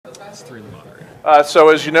So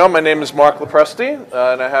as you know, my name is Mark Lepresti,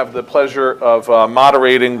 and I have the pleasure of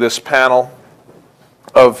moderating this panel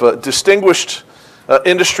of distinguished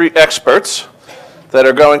industry experts that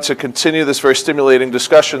are going to continue this very stimulating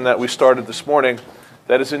discussion that we started this morning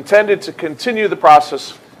that is intended to continue the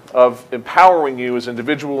process of empowering you as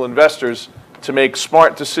individual investors to make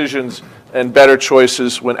smart decisions and better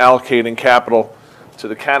choices when allocating capital to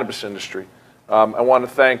the cannabis industry. I want to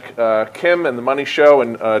thank Kim and the MoneyShow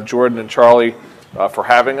and Jordan and Charlie for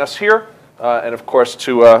having us here, and of course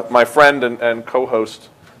to my friend and co-host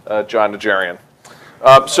John Najarian.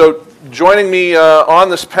 So joining me on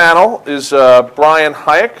this panel is Brian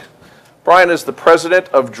Hayek. Brian is the president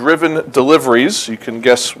of Driven Deliveries. You can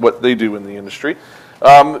guess what they do in the industry.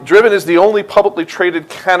 Driven is the only publicly traded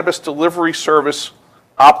cannabis delivery service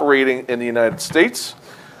operating in the United States,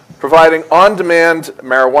 providing on-demand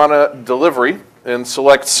marijuana delivery in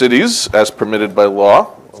select cities as permitted by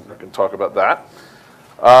law. We can talk about that.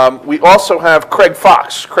 We also have Craig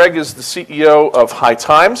Fox. Craig is the CEO of High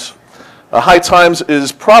Times. High Times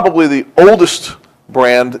is probably the oldest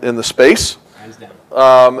brand in the space. Hands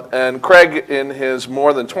down. And Craig, in his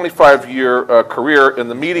more than 25-year career in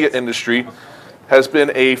the media industry, has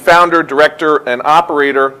been a founder, director, and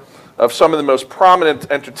operator of some of the most prominent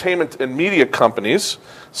entertainment and media companies,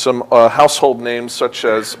 some household names such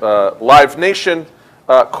as Live Nation,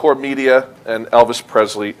 Core Media, and Elvis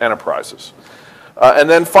Presley Enterprises. And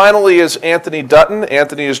then finally is Anthony Dutton.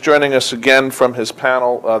 Anthony is joining us again from his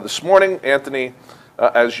panel this morning. Anthony,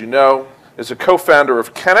 as you know, is a co-founder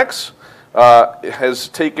of Cannabis, has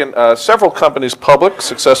taken several companies public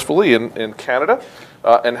successfully in Canada,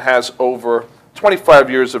 and has over 25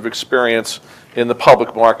 years of experience in the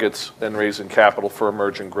public markets and raising capital for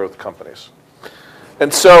emerging growth companies.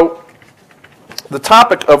 And so the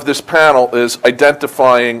topic of this panel is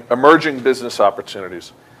identifying emerging business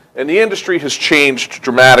opportunities. And the industry has changed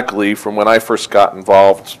dramatically from when I first got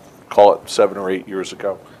involved, call it 7 or 8 years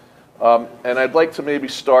ago. And I'd like to maybe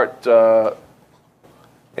start,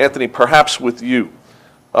 Anthony, perhaps with you.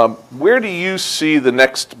 Where do you see the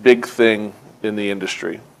next big thing in the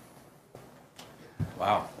industry?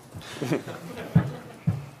 Wow.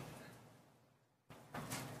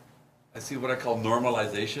 I see what I call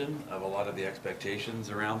normalization of a lot of the expectations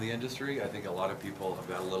around the industry. I think a lot of people have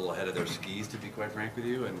got a little ahead of their skis, to be quite frank with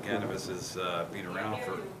you, and cannabis has been around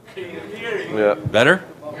for... Yeah. Better?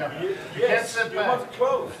 Yes.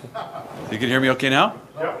 You can hear me okay now?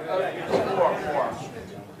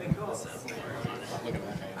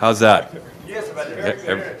 How's that?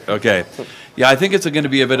 Okay. Yeah, I think it's going to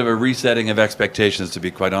be a bit of a resetting of expectations, to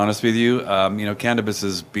be quite honest with you. You know, cannabis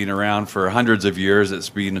has been around for hundreds of years. It's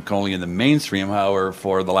been only in the mainstream, however,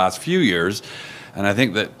 for the last few years. And I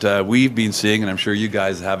think that we've been seeing, and I'm sure you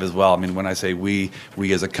guys have as well, I mean, when I say we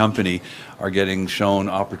as a company are getting shown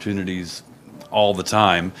opportunities all the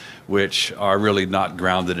time, which are really not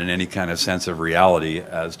grounded in any kind of sense of reality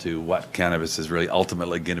as to what cannabis is really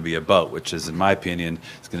ultimately going to be about, which is, in my opinion,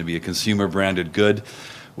 it's going to be a consumer-branded good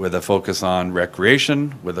with a focus on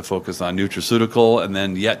recreation, with a focus on nutraceutical, and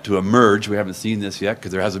then yet to emerge, we haven't seen this yet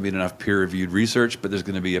because there hasn't been enough peer-reviewed research, but there's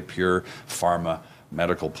going to be a pure pharma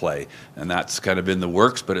medical play. And that's kind of in the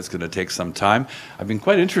works, but it's going to take some time. I've been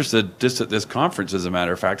quite interested just at this conference, as a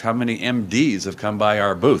matter of fact, how many MDs have come by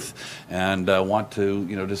our booth and want to,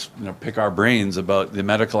 pick our brains about the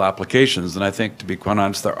medical applications. And I think, to be quite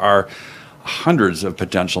honest, there are hundreds of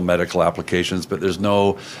potential medical applications, but there's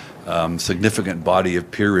no significant body of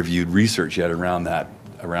peer-reviewed research yet around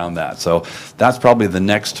that. So that's probably the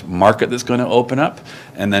next market that's going to open up.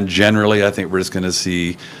 And then generally, I think we're just going to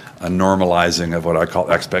see a normalizing of what I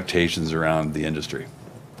call expectations around the industry.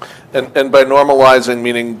 And by normalizing,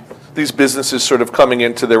 meaning these businesses sort of coming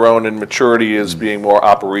into their own in maturity as being more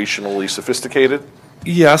operationally sophisticated?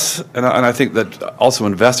 Yes, and I think that also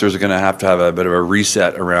investors are going to have a bit of a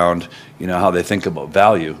reset around, how they think about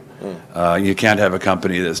value. You can't have a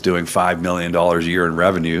company that's doing $5 million a year in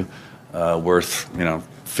revenue worth,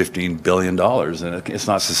 $15 billion, and it's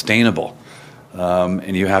not sustainable.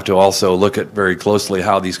 And you have to also look at very closely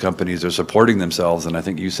how these companies are supporting themselves. And I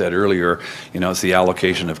think you said earlier, it's the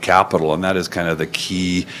allocation of capital, and that is kind of the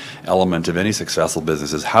key element of any successful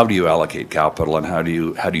business is how do you allocate capital and how do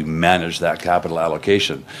you manage that capital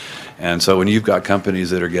allocation. And so when you've got companies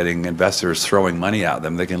that are getting investors throwing money at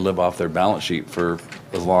them, they can live off their balance sheet for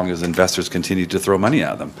as long as investors continue to throw money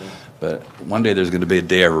at them. But one day there's going to be a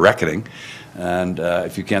day of reckoning, and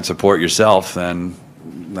if you can't support yourself, then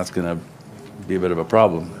that's going to be a bit of a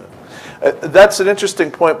problem. That's an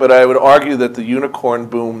interesting point, but I would argue that the unicorn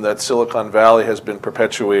boom that Silicon Valley has been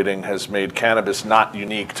perpetuating has made cannabis not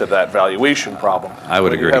unique to that valuation problem. I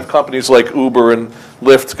would agree. You have companies like Uber and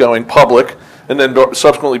Lyft going public and then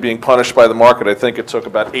subsequently being punished by the market. I think it took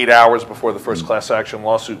about 8 hours before the first class action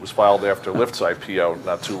lawsuit was filed after Lyft's IPO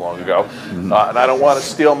not too long ago. And I don't want to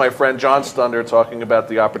steal my friend John's thunder talking about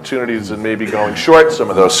the opportunities and maybe going short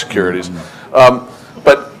some of those securities.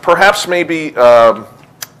 But perhaps maybe...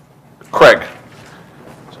 Craig,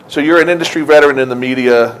 so you're an industry veteran in the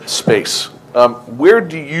media space. Where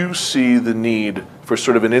do you see the need for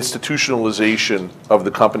sort of an institutionalization of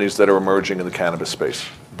the companies that are emerging in the cannabis space?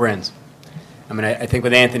 Brands. I mean, I think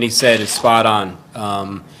what Anthony said is spot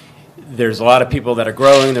on. There's a lot of people that are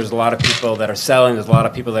growing, there's a lot of people that are selling, there's a lot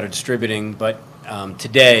of people that are distributing, but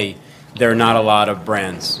today there are not a lot of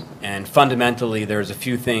brands. And fundamentally, there's a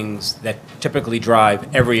few things that typically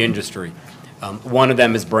drive every industry. One of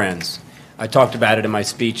them is brands. I talked about it in my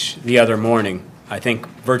speech the other morning. I think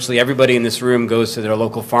virtually everybody in this room goes to their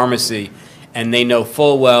local pharmacy and they know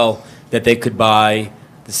full well that they could buy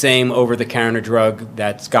the same over-the-counter drug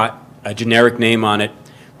that's got a generic name on it,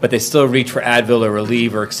 but they still reach for Advil or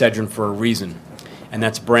Aleve or Excedrin for a reason. And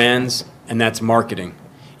that's brands and that's marketing.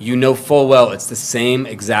 You know full well it's the same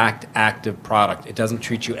exact active product. It doesn't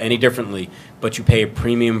treat you any differently, but you pay a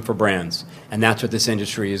premium for brands. And that's what this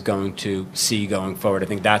industry is going to see going forward. I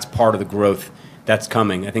think that's part of the growth that's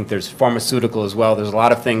coming. I think there's pharmaceutical as well. There's a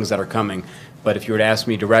lot of things that are coming. But if you were to ask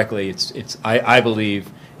me directly, I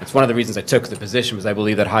believe, it's one of the reasons I took the position, was I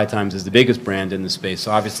believe that High Times is the biggest brand in the space.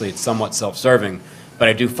 So obviously it's somewhat self-serving. But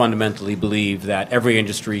I do fundamentally believe that every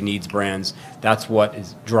industry needs brands. That's what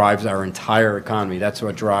drives our entire economy. That's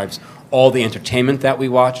what drives all the entertainment that we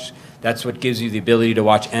watch. That's what gives you the ability to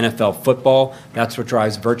watch NFL football. That's what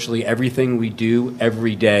drives virtually everything we do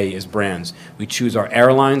every day is brands. We choose our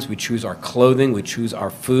airlines, we choose our clothing, we choose our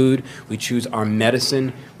food, we choose our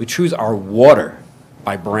medicine, we choose our water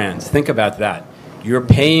by brands. Think about that. You're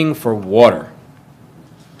paying for water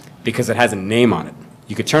because it has a name on it.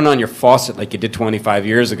 You could turn on your faucet like you did 25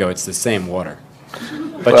 years ago. It's the same water.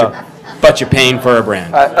 But you're paying for a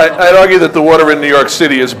brand. I'd argue that the water in New York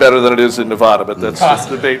City is better than it is in Nevada, but that's a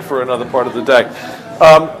debate for another part of the day.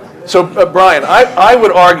 Brian, I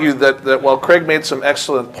would argue that while Craig made some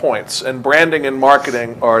excellent points, and branding and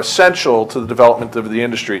marketing are essential to the development of the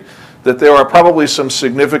industry, that there are probably some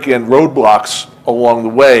significant roadblocks along the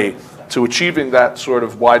way to achieving that sort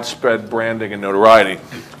of widespread branding and notoriety.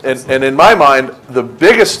 And in my mind, the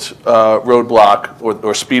biggest roadblock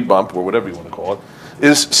or speed bump, or whatever you want to call it,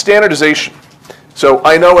 is standardization. So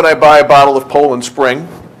I know when I buy a bottle of Poland Spring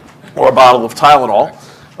or a bottle of Tylenol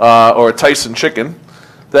or a Tyson chicken,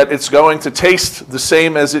 that it's going to taste the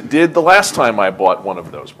same as it did the last time I bought one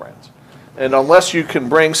of those brands. And unless you can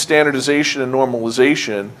bring standardization and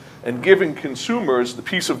normalization and giving consumers the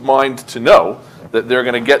peace of mind to know that they're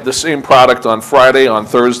going to get the same product on Friday, on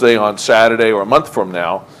Thursday, on Saturday, or a month from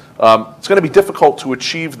now, it's going to be difficult to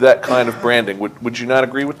achieve that kind of branding. Would you not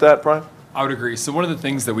agree with that, Brian? I would agree. So one of the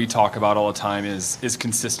things that we talk about all the time is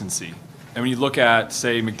consistency. And when you look at,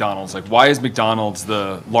 say, McDonald's, like why is McDonald's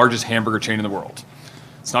the largest hamburger chain in the world?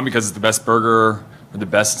 It's not because it's the best burger or the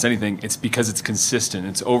best it's anything. It's because it's consistent.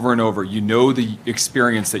 It's over and over. You know the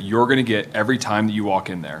experience that you're going to get every time that you walk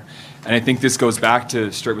in there. And I think this goes back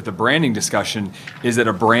to straight with the branding discussion, is that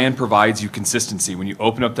a brand provides you consistency. When you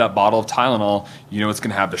open up that bottle of Tylenol, you know it's going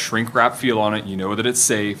to have the shrink wrap feel on it. You know that it's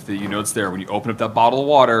safe, that you know it's there. When you open up that bottle of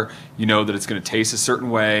water, you know that it's going to taste a certain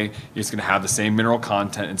way. It's going to have the same mineral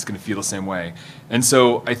content. And it's going to feel the same way. And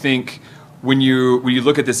so I think when you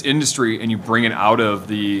look at this industry and you bring it out of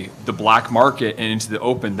the black market and into the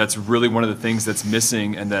open, that's really one of the things that's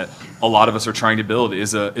missing, and that a lot of us are trying to build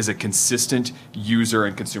is a consistent user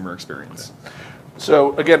and consumer experience.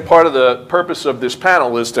 So again, part of the purpose of this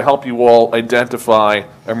panel is to help you all identify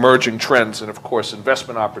emerging trends and, of course,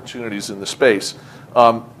 investment opportunities in the space.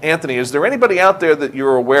 Anthony, is there anybody out there that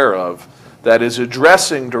you're aware of that is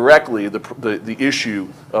addressing directly the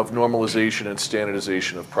issue of normalization and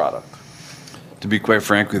standardization of product? To be quite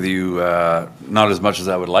frank with you, not as much as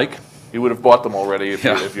I would like. You would have bought them already if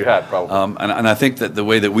you had, probably. And I think that the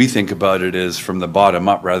way that we think about it is from the bottom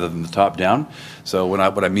up rather than the top down. So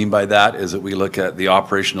what I mean by that is that we look at the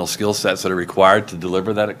operational skill sets that are required to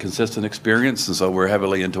deliver that consistent experience. And so we're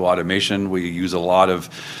heavily into automation. We use a lot of,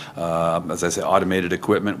 as I say, automated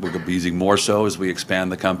equipment. We'll be using more so as we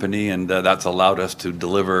expand the company, and that's allowed us to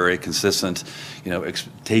deliver a consistent,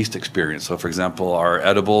 taste experience. So, for example, our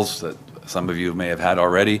edibles that some of you may have had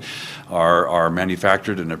already, are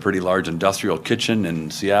manufactured in a pretty large industrial kitchen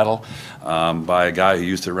in Seattle by a guy who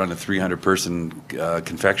used to run a 300-person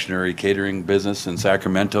confectionery catering business in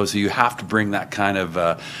Sacramento. So you have to bring that kind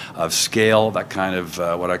of scale, that kind of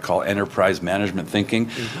what I call enterprise management thinking.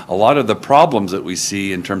 A lot of the problems that we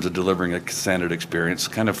see in terms of delivering a standard experience,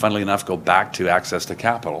 kind of funnily enough, go back to access to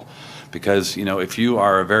capital. Because, you know, if you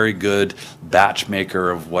are a very good batch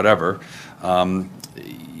maker of whatever,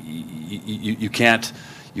 you can't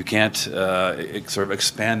sort of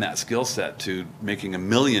expand that skill set to making 1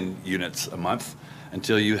 million units a month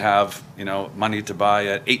until you have, you know, money to buy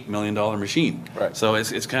an $8 million machine. Right. So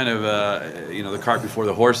it's kind of you know, the cart before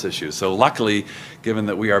the horse issue. So luckily, given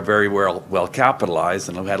that we are very well capitalized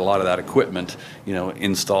and have had a lot of that equipment, you know,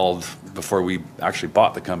 installed before we actually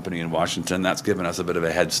bought the company in Washington, that's given us a bit of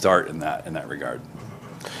a head start in that regard.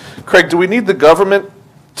 Craig, do we need the government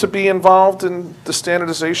to be involved in the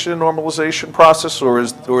standardization and normalization process, or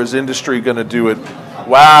is industry going to do it?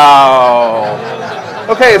 Wow.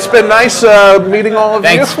 Okay, it's been nice meeting all of you.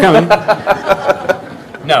 Thanks for coming.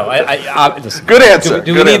 No, listen, Good answer.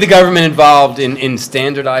 Do we need the government involved in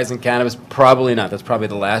standardizing cannabis? Probably not. That's probably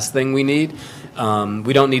the last thing we need.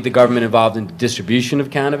 We don't need the government involved in distribution of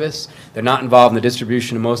cannabis. They're not involved in the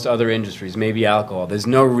distribution of most other industries, maybe alcohol. There's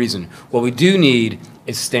no reason. What we do need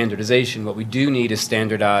is standardization. What we do need is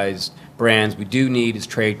standardized brands. We do need is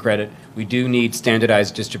trade credit. We do need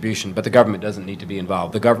standardized distribution, but the government doesn't need to be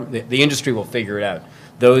involved. The industry will figure it out.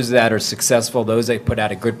 Those that are successful, those that put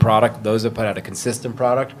out a good product, those that put out a consistent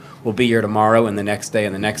product will be here tomorrow and the next day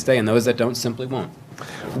and the next day, and those that don't simply won't.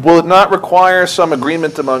 Will it not require some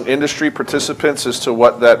agreement among industry participants as to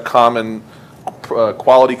what that common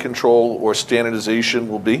quality control or standardization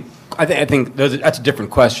will be? I think that's a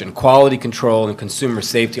different question. Quality control and consumer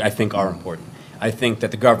safety, I think, are important. I think that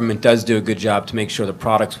the government does do a good job to make sure the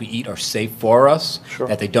products we eat are safe for us, Sure.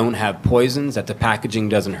 that they don't have poisons, that the packaging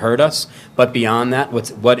doesn't hurt us. But beyond that,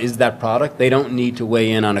 what is that product? They don't need to weigh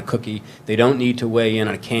in on a cookie. They don't need to weigh in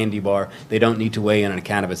on a candy bar. They don't need to weigh in on a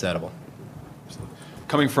cannabis edible.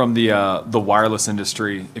 Coming from the wireless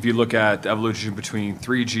industry, if you look at the evolution between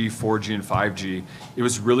 3G, 4G, and 5G, it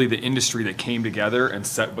was really the industry that came together and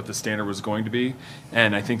set what the standard was going to be.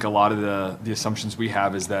 And I think a lot of the assumptions we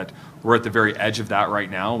have is that we're at the very edge of that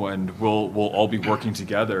right now, and we'll all be working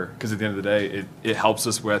together, because at the end of the day, it helps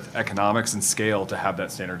us with economics and scale to have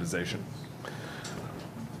that standardization.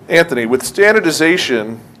 Anthony, with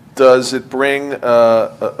standardization, does it bring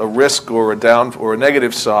a risk or a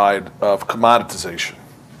negative side of commoditization?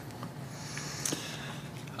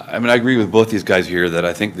 I mean, I agree with both these guys here that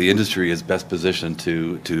I think the industry is best positioned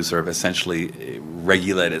to sort of essentially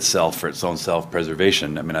regulate itself for its own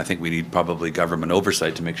self-preservation. I mean, I think we need probably government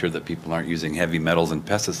oversight to make sure that people aren't using heavy metals and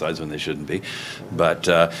pesticides when they shouldn't be. But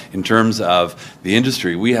in terms of the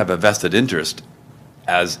industry, we have a vested interest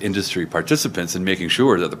as industry participants in making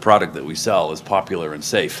sure that the product that we sell is popular and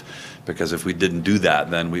safe. Because if we didn't do that,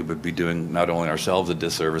 then we would be doing not only ourselves a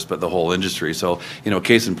disservice, but the whole industry. So, you know,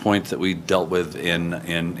 case in point that we dealt with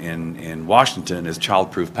in Washington is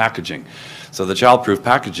child-proof packaging. So the child-proof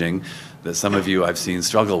packaging that some of you I've seen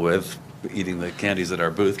struggle with, eating the candies at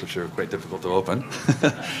our booth, which are quite difficult to open.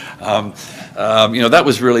 You know, that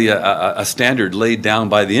was really a standard laid down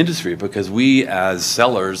by the industry, because we as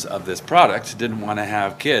sellers of this product didn't want to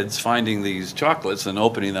have kids finding these chocolates and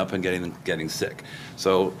opening them up and getting sick.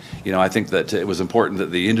 So, you know, I think that it was important that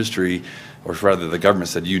the industry, or rather the government,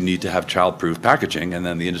 said you need to have child-proof packaging, and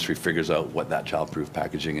then the industry figures out what that child-proof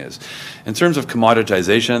packaging is. In terms of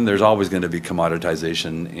commoditization, there's always going to be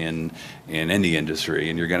commoditization in any industry,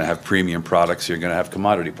 and you're going to have premium products, you're going to have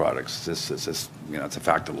commodity products. It's you know, it's a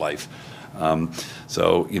fact of life.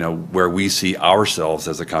 So, you know, where we see ourselves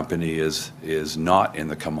as a company is not in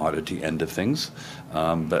the commodity end of things,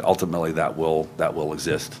 but ultimately that will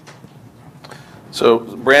exist. So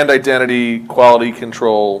brand identity, quality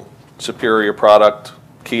control, superior product,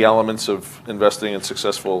 key elements of investing in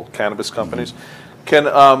successful cannabis companies. Can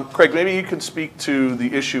Craig, maybe you can speak to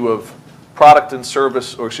the issue of product and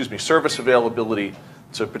service, or excuse me, service availability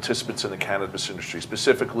to participants in the cannabis industry,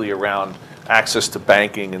 specifically around access to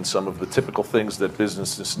banking and some of the typical things that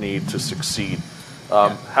businesses need to succeed.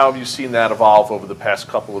 How have you seen that evolve over the past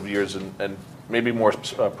couple of years, and maybe more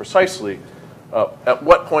precisely, at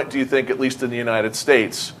what point do you think, at least in the United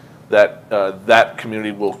States, that that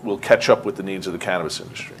community will catch up with the needs of the cannabis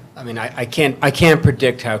industry? I mean, I can't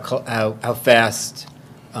predict how fast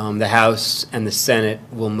the House and the Senate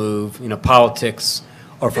will move. You know, politics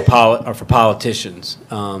or for politicians.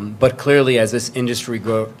 But clearly, as this industry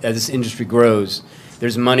grows,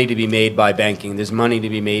 There's money to be made by banking. There's money to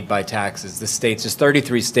be made by taxes. The states, there's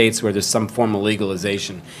 33 states where there's some form of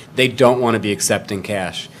legalization. They don't want to be accepting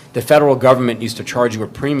cash. The federal government used to charge you a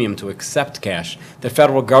premium to accept cash. The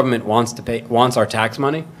federal government wants our tax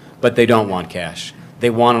money, but they don't want cash. They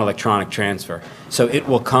want an electronic transfer. So it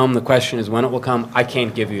will come. The question is when it will come. I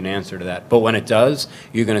can't give you an answer to that. But when it does,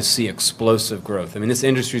 you're going to see explosive growth. I mean, this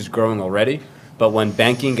industry is growing already. But when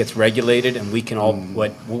banking gets regulated and we can all,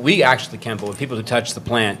 what we actually can, but when people who touch the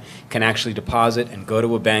plant can actually deposit and go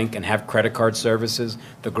to a bank and have credit card services,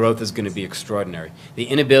 the growth is going to be extraordinary. The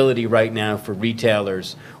inability right now for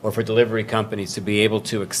retailers or for delivery companies to be able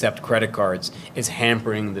to accept credit cards is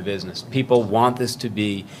hampering the business. People want this to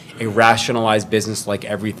be a rationalized business like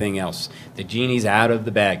everything else. The genie's out of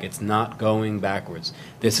the bag. It's not going backwards.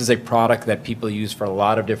 This is a product that people use for a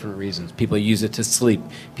lot of different reasons. People use it to sleep.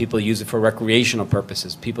 People use it for recreational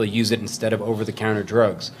purposes. People use it instead of over-the-counter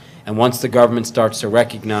drugs. And once the government starts to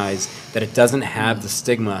recognize that it doesn't have the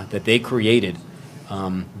stigma that they created,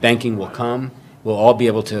 banking will come. We'll all be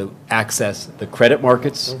able to access the credit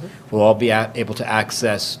markets. We'll all be able to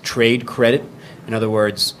access trade credit. In other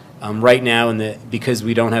words, right now, because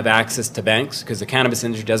we don't have access to banks, because the cannabis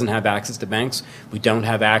industry doesn't have access to banks, we don't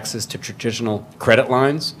have access to traditional credit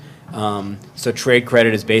lines. So trade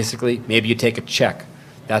credit is basically, maybe you take a check.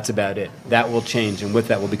 That's about it. That will change, and with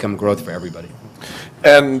that will become growth for everybody.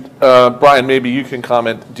 And Brian, maybe you can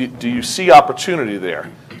comment. Do you see opportunity there?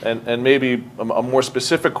 And maybe a more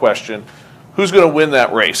specific question, who's going to win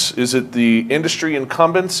that race? Is it the industry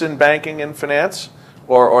incumbents in banking and finance,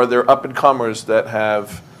 or are there up-and-comers that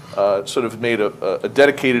have sort of made a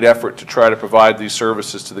dedicated effort to try to provide these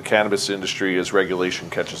services to the cannabis industry as regulation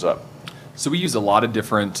catches up? So we use a lot of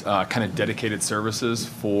different kind of dedicated services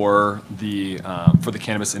for the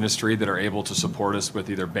cannabis industry that are able to support us with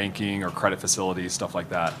either banking or credit facilities, stuff like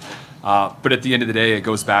that. But at the end of the day, it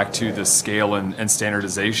goes back to the scale and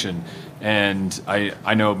standardization. And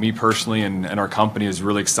I know me personally and our company is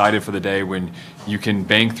really excited for the day when you can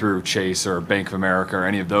bank through Chase or Bank of America or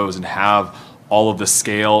any of those and have all of the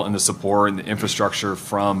scale and the support and the infrastructure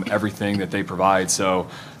from everything that they provide. So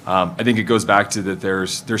I think it goes back to that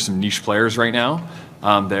there's some niche players right now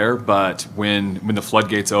there, but when the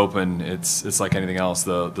floodgates open, it's like anything else,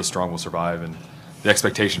 the strong will survive, and the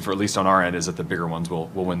expectation for, at least on our end, is that the bigger ones will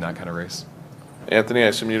win that kind of race. Anthony, I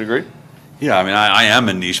assume you'd agree? Yeah, I mean, I am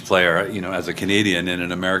a niche player, as a Canadian in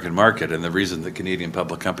an American market, and the reason that Canadian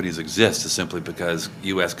public companies exist is simply because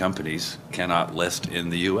U.S. companies cannot list in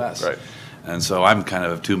the U.S. Right. And so I'm kind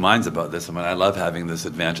of two minds about this. I mean, I love having this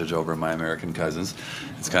advantage over my American cousins.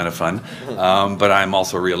 It's kind of fun. But I'm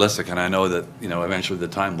also realistic, and I know that, eventually the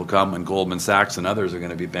time will come when Goldman Sachs and others are going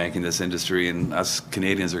to be banking this industry, and us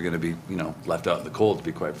Canadians are going to be, left out in the cold, to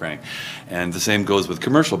be quite frank. And the same goes with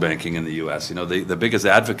commercial banking in the U.S. The biggest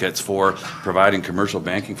advocates for providing commercial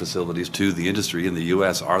banking facilities to the industry in the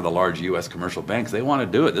U.S. are the large U.S. commercial banks. They want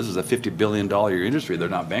to do it. This is a $50 billion a year industry. They're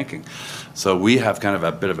not banking. So we have kind of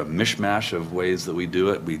a bit of a mishmash of ways that we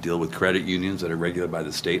do it. We deal with credit unions that are regulated by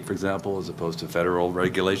the state, for example, as opposed to federal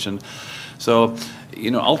regulation. So,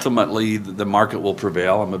 ultimately the market will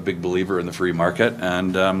prevail. I'm a big believer in the free market,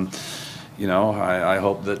 and I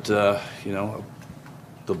hope that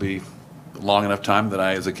there'll be long enough time that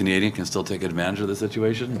I, as a Canadian, can still take advantage of the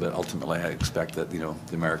situation. But ultimately, I expect that the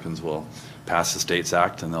Americans will pass the States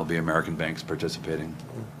Act, and there'll be American banks participating.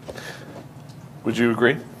 Would you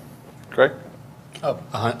agree, Craig? Oh,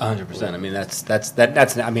 100%. I mean,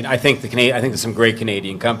 that's. I mean, I think there's some great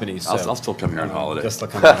Canadian companies. So, I'll still come here on holiday. They'll still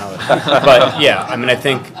come on holiday. But yeah, I mean, I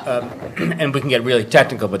think, and we can get really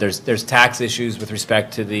technical, but there's tax issues with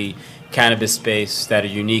respect to the cannabis space that are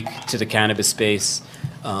unique to the cannabis space.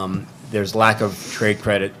 There's lack of trade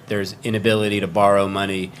credit. There's inability to borrow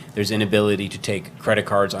money. There's inability to take credit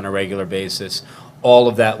cards on a regular basis. All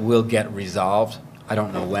of that will get resolved. I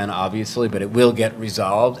don't know when, obviously, but it will get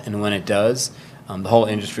resolved, and when it does, the whole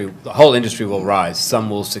industry will rise. Some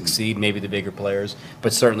will succeed, maybe the bigger players,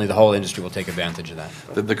 but certainly the whole industry will take advantage of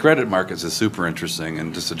that. The credit markets is super interesting,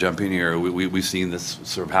 and just to jump in here, we've seen this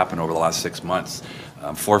sort of happen over the last 6 months.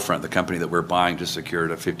 Forefront, the company that we're buying, just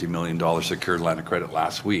secured a $50 million secured line of credit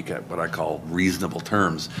last week at what I call reasonable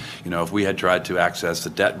terms. If we had tried to access the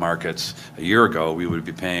debt markets a year ago, we would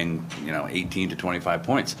be paying 18 to 25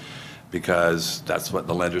 points, because that's what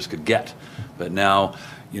the lenders could get. But now,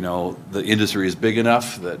 the industry is big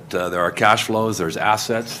enough that there are cash flows, there's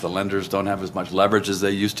assets, the lenders don't have as much leverage as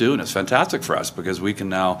they used to, and it's fantastic for us because we can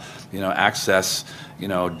now, access,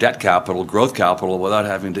 debt capital, growth capital, without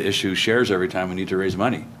having to issue shares every time we need to raise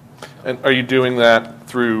money. And are you doing that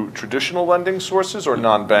through traditional lending sources or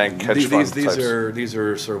non-bank hedge fund types? These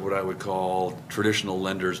are sort of what I would call traditional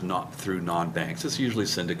lenders, not through non-banks. It's usually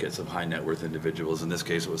syndicates of high net worth individuals. In this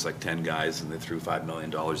case, it was like 10 guys, and they threw $5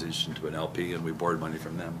 million each into an LP, and we borrowed money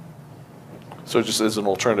from them. So just as an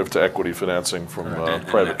alternative to equity financing from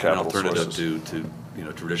private capital sources. An alternative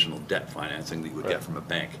to traditional debt financing that you would get from a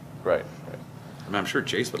bank. Right. I mean, I'm sure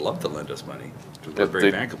Chase would love to lend us money. They're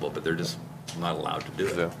very bankable, but they're just not allowed to do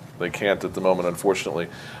it. Yeah, they can't at the moment, unfortunately.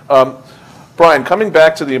 Brian, coming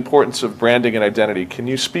back to the importance of branding and identity, can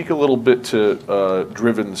you speak a little bit to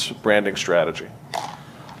Driven's branding strategy?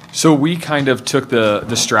 So we kind of took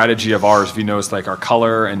the strategy of ours, if you notice, like our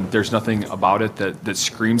color, and there's nothing about it that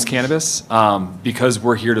screams cannabis, because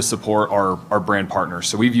we're here to support our brand partners.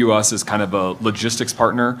 So we view us as kind of a logistics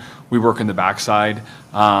partner. We work in the backside,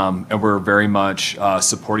 and we're very much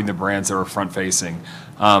supporting the brands that are front-facing.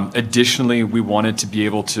 Additionally, we wanted to be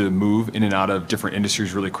able to move in and out of different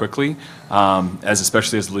industries really quickly,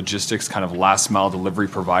 especially as logistics kind of last mile delivery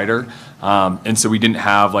provider. And so we didn't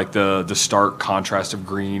have like the stark contrast of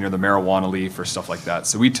green or the marijuana leaf or stuff like that.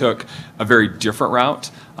 So we took a very different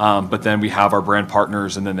route, but then we have our brand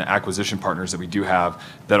partners and then the acquisition partners that we do have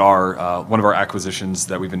that are, one of our acquisitions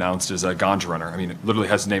that we've announced is a Ganja Runner. I mean, it literally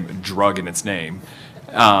has the name drug in its name.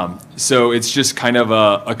 So it's just kind of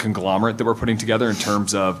a conglomerate that we're putting together in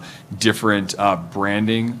terms of different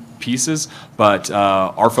branding pieces, but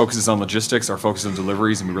our focus is on logistics, our focus is on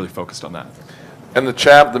deliveries, and we really focused on that. And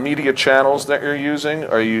the media channels that you're using,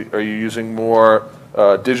 are you using more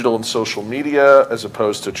digital and social media as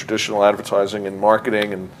opposed to traditional advertising and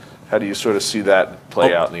marketing, and how do you sort of see that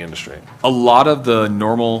play out in the industry? A lot of the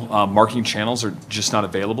normal marketing channels are just not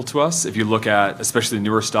available to us. If you look at especially the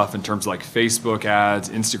newer stuff in terms of like Facebook ads,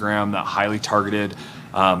 Instagram, that highly targeted,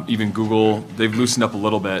 even Google, they've loosened up a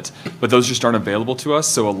little bit, but those just aren't available to us.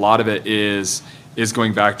 So a lot of it is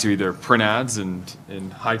going back to either print ads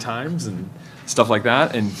and High Times and stuff like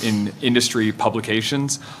that, and in industry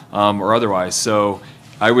publications or otherwise. So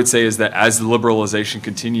I would say is that as the liberalization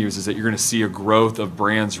continues, is that you're going to see a growth of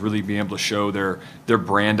brands really being able to show their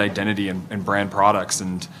brand identity and brand products,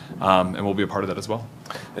 and we'll be a part of that as well.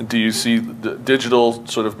 And do you see the digital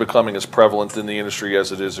sort of becoming as prevalent in the industry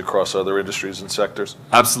as it is across other industries and sectors?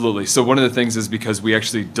 Absolutely. So one of the things is because we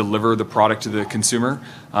actually deliver the product to the consumer,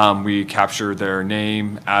 we capture their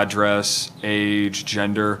name, address, age,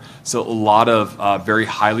 gender. So a lot of very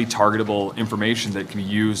highly targetable information that can be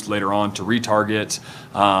used later on to retarget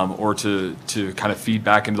or to kind of feed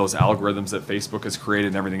back into those algorithms that Facebook has created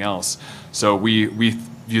and everything else. So we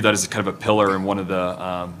view that as kind of a pillar, and one of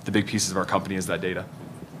the big pieces of our company is that data.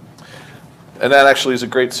 And that actually is a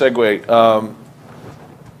great segue.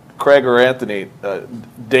 Craig or Anthony,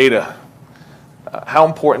 data. How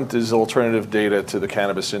important is alternative data to the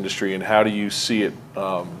cannabis industry, and how do you see it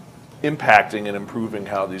impacting and improving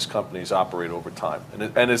how these companies operate over time?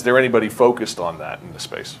 And is there anybody focused on that in the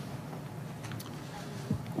space?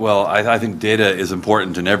 Well, I think data is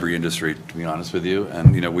important in every industry, to be honest with you.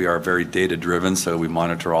 And, we are very data-driven, so we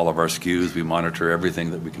monitor all of our SKUs. We monitor everything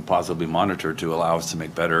that we can possibly monitor to allow us to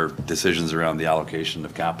make better decisions around the allocation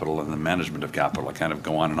of capital and the management of capital. I kind of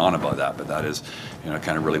go on and on about that, but that is,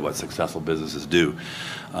 kind of really what successful businesses do.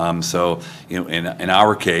 So, in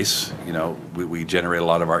our case, we generate a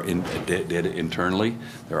lot of our data internally.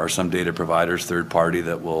 There are some data providers, third-party,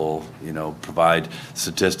 that will, provide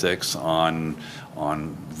statistics on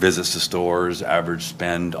visits to stores, average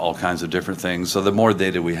spend, all kinds of different things. So the more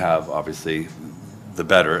data we have, obviously, the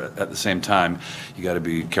better. At the same time, you got to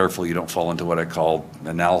be careful you don't fall into what I call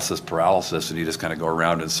analysis paralysis, and you just kind of go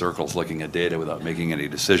around in circles looking at data without making any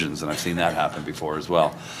decisions. And I've seen that happen before as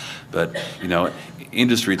well. But,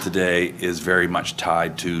 industry today is very much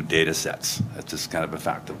tied to data sets. That's just kind of a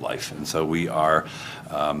fact of life. And so we are,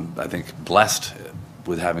 I think, blessed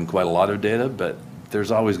with having quite a lot of data, but there's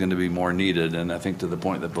always going to be more needed. And I think to the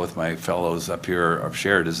point that both my fellows up here have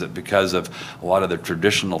shared is that because of a lot of the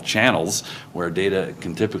traditional channels where data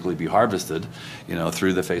can typically be harvested,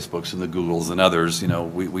 through the Facebooks and the Googles and others,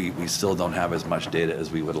 we still don't have as much data as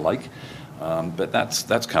we would like. But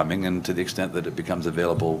that's coming, and to the extent that it becomes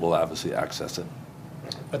available, we'll obviously access it.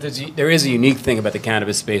 But there is a unique thing about the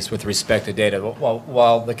cannabis space with respect to data.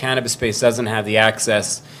 While the cannabis space doesn't have the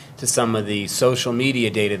access to some of the social media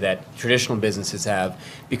data that traditional businesses have,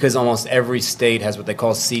 because almost every state has what they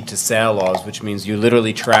call seed to sale laws, which means you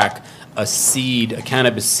literally track a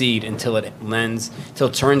cannabis seed until it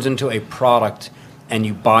turns into a product and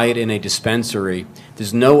you buy it in a dispensary.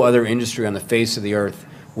 There's no other industry on the face of the earth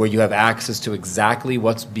where you have access to exactly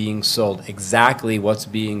what's being sold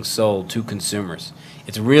to consumers.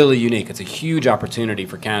 It's really unique. It's a huge opportunity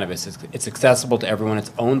for cannabis. It's accessible to everyone.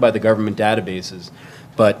 It's owned by the government databases,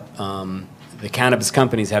 but the cannabis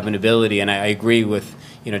companies have an ability, and I agree with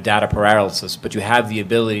data paralysis, but you have the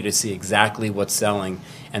ability to see exactly what's selling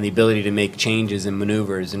and the ability to make changes and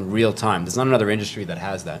maneuvers in real time. There's not another industry that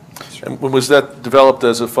has that. And was that developed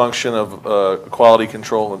as a function of quality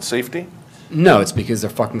control and safety? No, it's because they're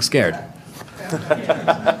fucking scared.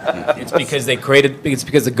 It's because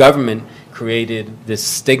the government created this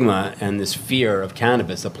stigma and this fear of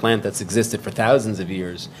cannabis, a plant that's existed for thousands of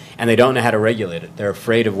years, and they don't know how to regulate it. They're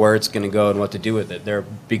afraid of where it's going to go and what to do with it. They're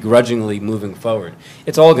begrudgingly moving forward.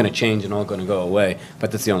 It's all going to change and all going to go away,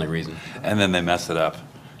 but that's the only reason. And then they mess it up,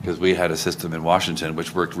 because we had a system in Washington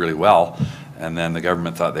which worked really well, and then the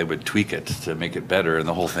government thought they would tweak it to make it better, and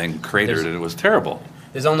the whole thing cratered, and it was terrible.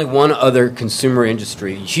 There's only one other consumer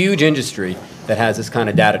industry, huge industry, that has this kind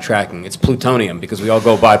of data tracking. It's plutonium, because we all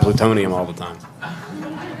go buy plutonium all the time.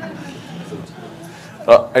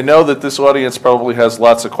 I know that this audience probably has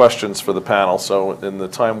lots of questions for the panel, so in the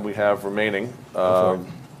time we have remaining,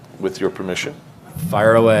 with your permission.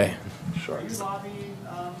 Fire away. Sure. Are you lobbying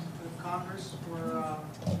the Congress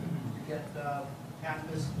to get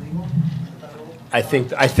cannabis legal? I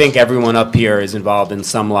think everyone up here is involved in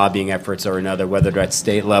some lobbying efforts or another, whether at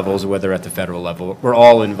state levels or whether at the federal level. We're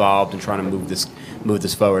all involved in trying to move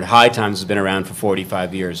this forward. High Times has been around for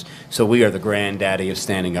 45 years, so we are the granddaddy of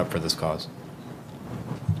standing up for this cause.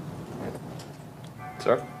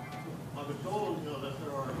 Sir? I've been told, that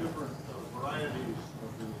there are different varieties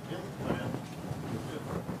of the hemp plant with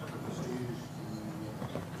different efficacies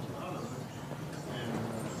out of it, and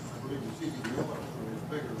I believe the CBD oil is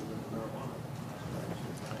bigger than the marijuana.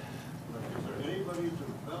 But is there anybody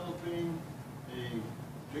developing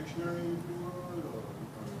a dictionary, if you would, or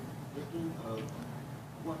listing of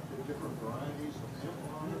what the different varieties of hemp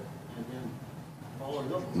are, and then following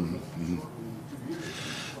up with shortly 2 years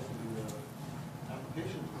of the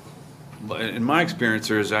applications? In my experience,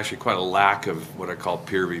 there is actually quite a lack of what I call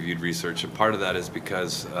peer-reviewed research, and part of that is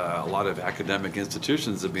because a lot of academic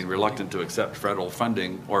institutions have been reluctant to accept federal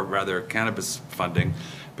funding, or rather cannabis funding,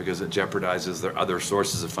 because it jeopardizes their other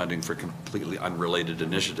sources of funding for completely unrelated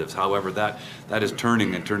initiatives. However, that is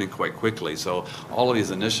turning and turning quite quickly. So all of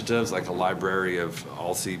these initiatives, like a library of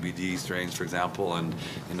all CBD strains, for example, and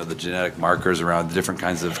the genetic markers around the different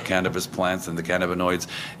kinds of cannabis plants and the cannabinoids,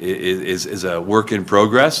 is a work in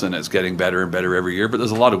progress, and it's getting better and better every year. But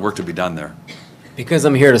there's a lot of work to be done there. Because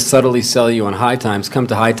I'm here to subtly sell you on High Times, come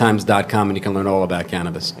to hightimes.com and you can learn all about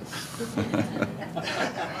cannabis.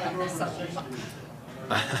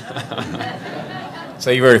 So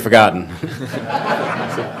you've already forgotten.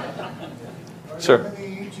 Sir. Are there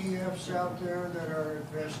many ETFs out there that are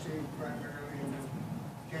investing primarily in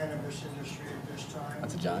the cannabis industry at this time?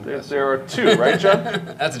 That's a John There, question. there are two, right, John?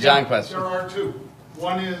 That's a John question. There are two.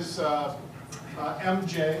 One is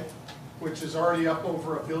MJ, which is already up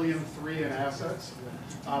over $1.3 billion in assets.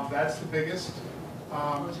 That's the biggest.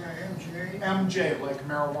 Was that MJ? MJ, like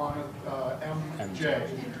marijuana, MJ.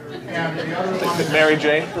 And the other one is Mary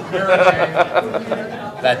Jane? Mary Jane.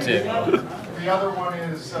 That too. The other one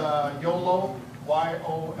is YOLO,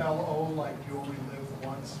 Y-O-L-O, like you only live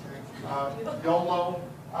once. YOLO.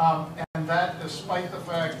 And that, despite the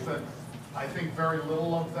fact that I think very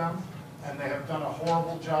little of them, and they have done a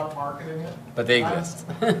horrible job marketing it. But they exist.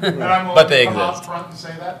 And I'm But willing they to come out exist. front and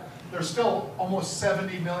say that. There's still almost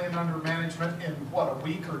 70 million under management in, what, a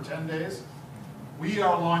week or 10 days? We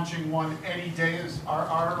are launching one any day.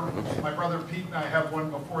 My brother Pete and I have one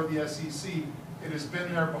before the SEC. It has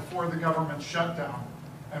been there before the government shutdown,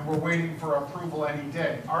 and we're waiting for approval any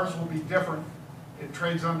day. Ours will be different. It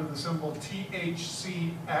trades under the symbol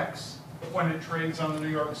THCX when it trades on the New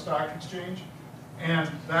York Stock Exchange, and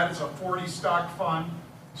that is a 40 stock fund.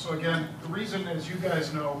 So again, the reason, as you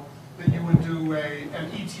guys know, that you would do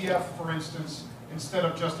an ETF, for instance, instead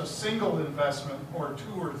of just a single investment or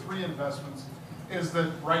 2 or 3 investments, is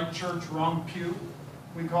that right church, wrong pew,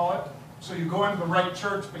 we call it. So you go into the right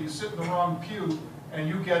church, but you sit in the wrong pew, and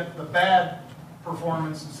you get the bad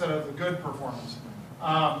performance instead of the good performance.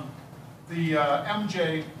 The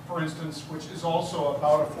MJ, for instance, which is also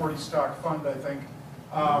about a 40 stock fund, I think,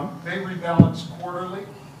 they rebalance quarterly,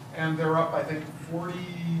 and they're up, I think,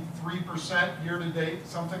 43% year to date,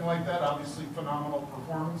 something like that. Obviously, phenomenal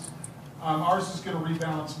performance. Ours is going to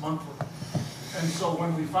rebalance monthly. And so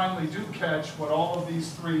when we finally do catch what all of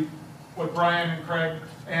these three, what Brian and Craig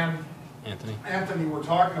and Anthony were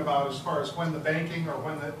talking about as far as when the banking or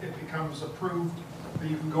when it becomes approved, that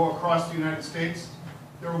you can go across the United States,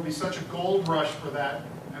 there will be such a gold rush for that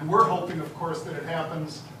And we're hoping, of course, that it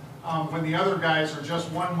happens when the other guys are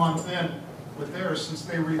just 1 month in with theirs, since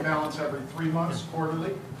they rebalance every 3 months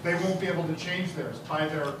quarterly. They won't be able to change theirs by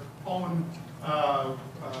their own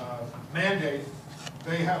mandate.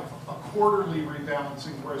 They have a quarterly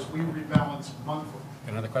rebalancing, whereas we rebalance monthly.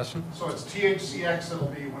 Another question? So it's THCX it'll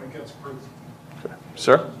be when it gets approved.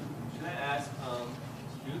 Sir? Should I ask,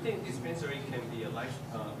 do you think dispensary can be a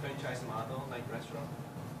franchise model like restaurant?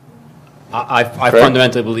 I Craig?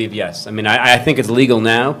 fundamentally believe yes. I mean, I think it's legal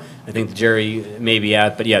now. I think the jury may be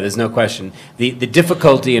out, but yeah, there's no question. The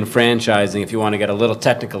difficulty in franchising, if you want to get a little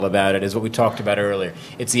technical about it, is what we talked about earlier.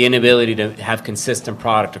 It's the inability to have consistent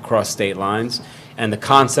product across state lines. And the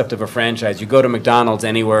concept of a franchise, you go to McDonald's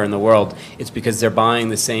anywhere in the world, it's because they're buying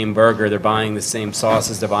the same burger, they're buying the same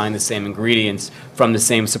sauces, they're buying the same ingredients from the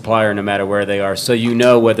same supplier no matter where they are. So you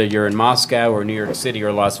know whether you're in Moscow or New York City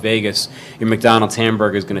or Las Vegas, your McDonald's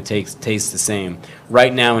hamburger is going to taste the same.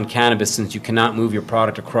 Right now in cannabis, since you cannot move your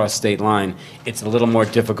product across state line, it's a little more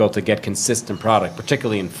difficult to get consistent product,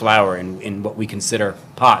 particularly in flower, in what we consider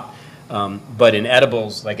pot. But in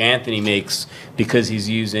edibles, like Anthony makes, because he's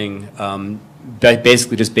using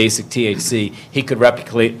basically just basic THC, he could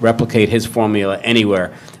replicate his formula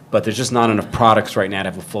anywhere, but there's just not enough products right now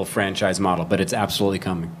to have a full franchise model, but it's absolutely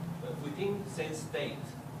coming. But within the same state,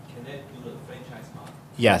 can they do the franchise model?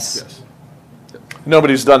 Yes.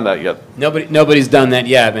 Nobody's done that yet. Nobody's done that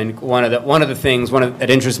yet. I mean, one of the things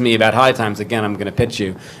that interests me about High Times, again, I'm going to pitch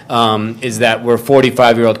you, is that we're a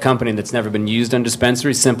 45-year-old company that's never been used on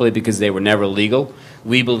dispensaries simply because they were never legal.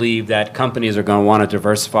 We believe that companies are going to want to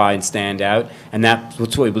diversify and stand out, and that's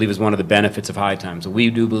what we believe is one of the benefits of High Times.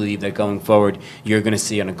 We do believe that going forward, you're going to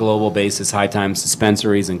see on a global basis High Times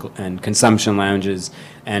dispensaries and consumption lounges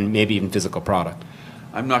and maybe even physical product.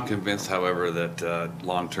 I'm not convinced, however, that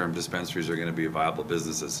long-term dispensaries are going to be viable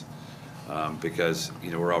businesses because,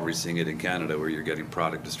 you know, we're already seeing it in Canada where you're getting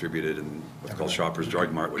product distributed in what's called Shoppers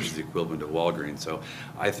Drug Mart, which is the equivalent of Walgreens. So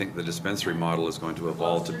I think the dispensary model is going to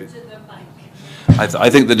evolve to be... I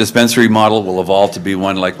think the dispensary model will evolve to be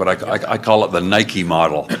one like what I call it the Nike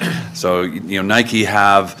model. So, you know, Nike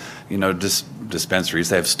have, you know, dispensaries.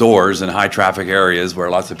 They have stores in high traffic areas where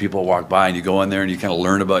lots of people walk by, and you go in there and you kind of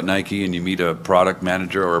learn about Nike and you meet a product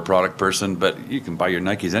manager or a product person, but you can buy your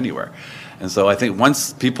Nikes anywhere. And so I think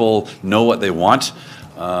once people know what they want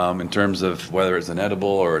in terms of whether it's an edible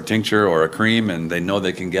or a tincture or a cream, and they know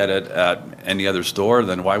they can get it at any other store,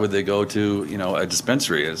 then why would they go to, you know, a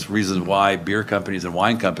dispensary? It's reason why beer companies and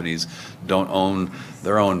wine companies don't own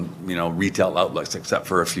their own, you know, retail outlets except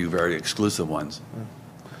for a few very exclusive ones.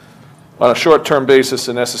 On a short-term basis,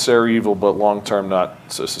 a necessary evil, but long-term not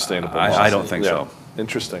so sustainable. I don't think so.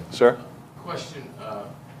 Interesting. Sir? Question, the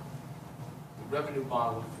revenue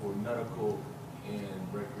model for medical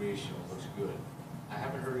and recreational looks good. I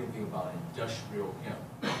haven't heard anything about industrial hemp,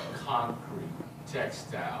 concrete,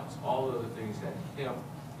 textiles, all of the things that hemp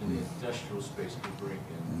in the industrial space can bring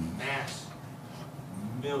in mass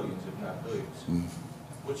millions, if not billions.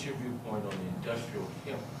 What's your viewpoint on the industrial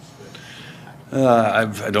hemp space?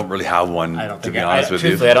 I don't really have one, to be honest with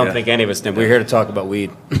you. Truthfully, I don't think any of us do. We're here to talk about weed.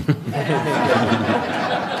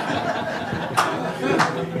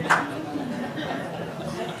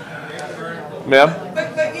 Ma'am?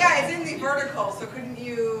 But yeah, it's in the vertical, so couldn't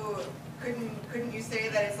you say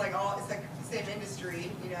that it's like the same industry,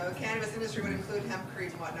 you know, cannabis industry would include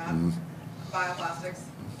hempcrete and whatnot, bioplastics?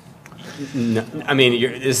 No, I mean,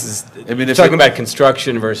 you're talking about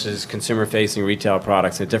construction versus consumer-facing retail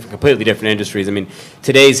products. They're completely different industries. I mean,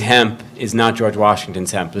 today's hemp is not George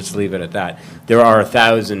Washington's hemp. Let's leave it at that. There are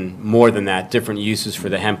 1,000, more than that, different uses for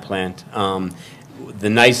the hemp plant. The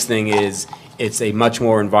nice thing is it's a much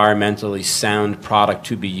more environmentally sound product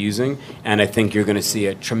to be using, and I think you're going to see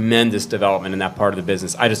a tremendous development in that part of the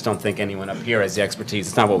business. I just don't think anyone up here has the expertise.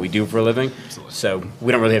 It's not what we do for a living, so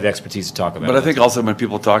we don't really have the expertise to talk about it. But I think also when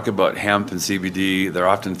people talk about hemp and CBD, they're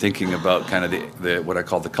often thinking about kind of the what I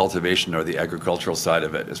call the cultivation or the agricultural side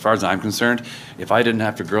of it. As far as I'm concerned, if I didn't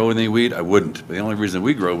have to grow any weed, I wouldn't. But the only reason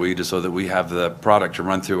we grow weed is so that we have the product to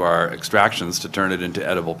run through our extractions to turn it into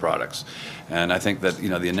edible products. And I think that, you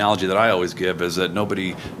know, the analogy that I always give is that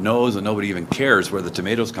nobody knows and nobody even cares where the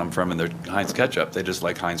tomatoes come from in their Heinz ketchup. They just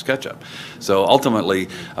like Heinz ketchup. So ultimately,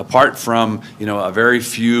 apart from, you know, a very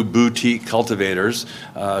few boutique cultivators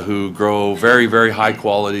who grow very, very high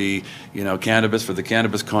quality, you know, cannabis for the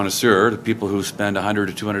cannabis connoisseur, the people who spend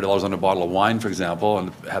 $100 to $200 on a bottle of wine, for example,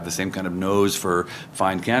 and have the same kind of nose for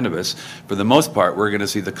fine cannabis, for the most part, we're going to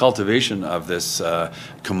see the cultivation of this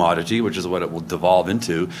commodity, which is what it will devolve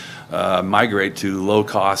into, migrate to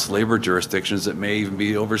low-cost labor jurisdictions jurisdictions that may even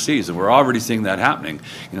be overseas, and we're already seeing that happening.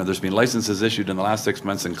 You know, there's been licenses issued in the last 6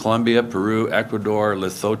 months in Colombia, Peru, Ecuador,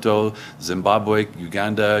 Lesotho, Zimbabwe,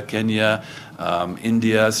 Uganda, Kenya,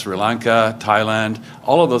 India, Sri Lanka, Thailand.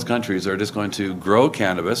 All of those countries are just going to grow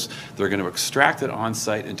cannabis. They're going to extract it on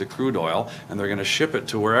site into crude oil, and they're going to ship it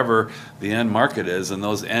to wherever the end market is. And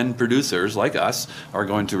those end producers, like us, are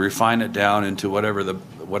going to refine it down into whatever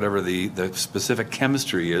the specific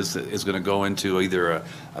chemistry is that is going to go into either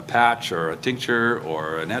a patch or a tincture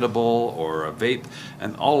or an edible or a vape.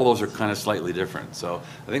 And all of those are kind of slightly different. So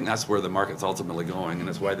I think that's where the market's ultimately going, and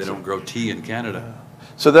that's why they don't grow tea in Canada.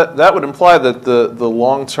 So that would imply that the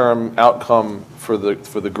long-term outcome for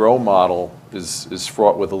the grow model is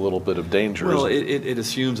fraught with a little bit of danger. Well, it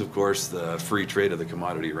assumes, of course, the free trade of the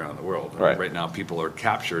commodity around the world. Right. Right now, people are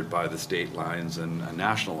captured by the state lines and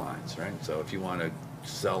national lines, right? So if you want to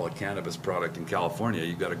sell a cannabis product in California,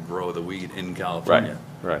 you've got to grow the weed in California.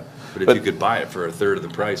 Right. But if you could buy it for a third of the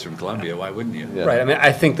price from Colombia, why wouldn't you? Yeah. Right, I mean,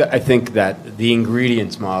 I think that the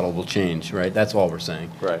ingredients model will change, right? That's all we're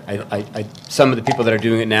saying. Right. Some of the people that are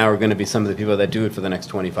doing it now are going to be some of the people that do it for the next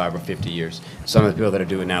 25 or 50 years. Some of the people that are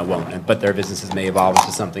doing it now won't, but their businesses may evolve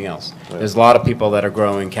into something else. Right. There's a lot of people that are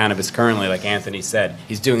growing cannabis currently, like Anthony said.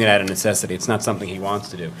 He's doing it out of necessity. It's not something he wants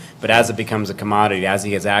to do. But as it becomes a commodity, as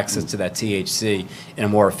he has access to that THC in a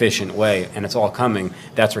more efficient way, and it's all coming,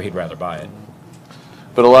 that's where he'd rather buy it.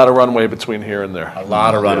 But a lot of runway between here and there. A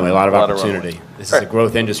lot of runway, a lot of opportunity. runway. This is All a right.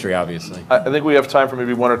 growth industry, obviously. I think we have time for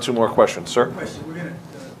maybe one or two more questions. Sir? Question. We're going to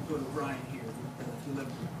go to Brian here.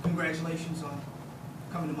 Congratulations on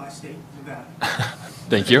coming to my state, Nevada.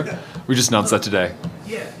 Thank you. We just announced that today.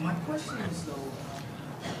 Yeah, my question is though,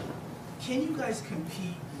 can you guys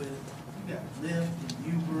compete with, you got Lyft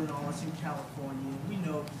and Uber and all that's in California. We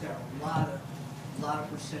know you've got a lot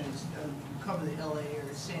of percentage. You cover the LA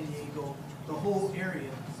area, San Diego, the whole area.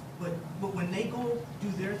 But when they go do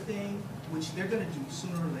their thing, which they're going to do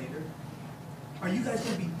sooner or later, are you guys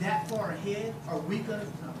going to be that far ahead? Are we going to,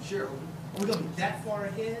 I'm sure, are we going to be that far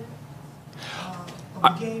ahead of the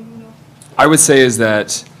game, you know? I would say is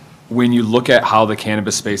that when you look at how the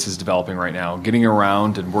cannabis space is developing right now, getting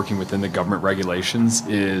around and working within the government regulations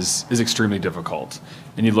is extremely difficult.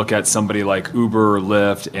 And you look at somebody like Uber,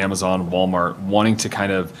 Lyft, Amazon, Walmart wanting to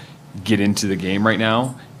kind of get into the game right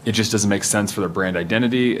now. It just doesn't make sense for their brand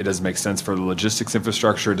identity. It doesn't make sense for the logistics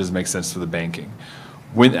infrastructure. It doesn't make sense for the banking.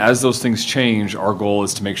 As those things change, our goal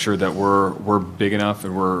is to make sure that we're big enough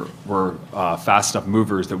and we're fast enough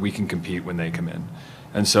movers that we can compete when they come in.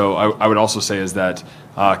 And so I would also say is that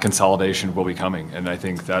consolidation will be coming, and I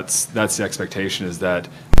think that's the expectation is that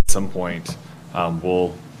at some point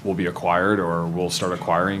we'll be acquired or we'll start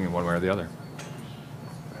acquiring in one way or the other.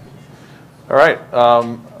 All right.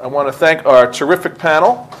 I want to thank our terrific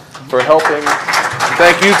panel for helping.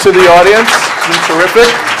 Thank you to the audience. You're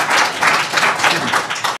terrific.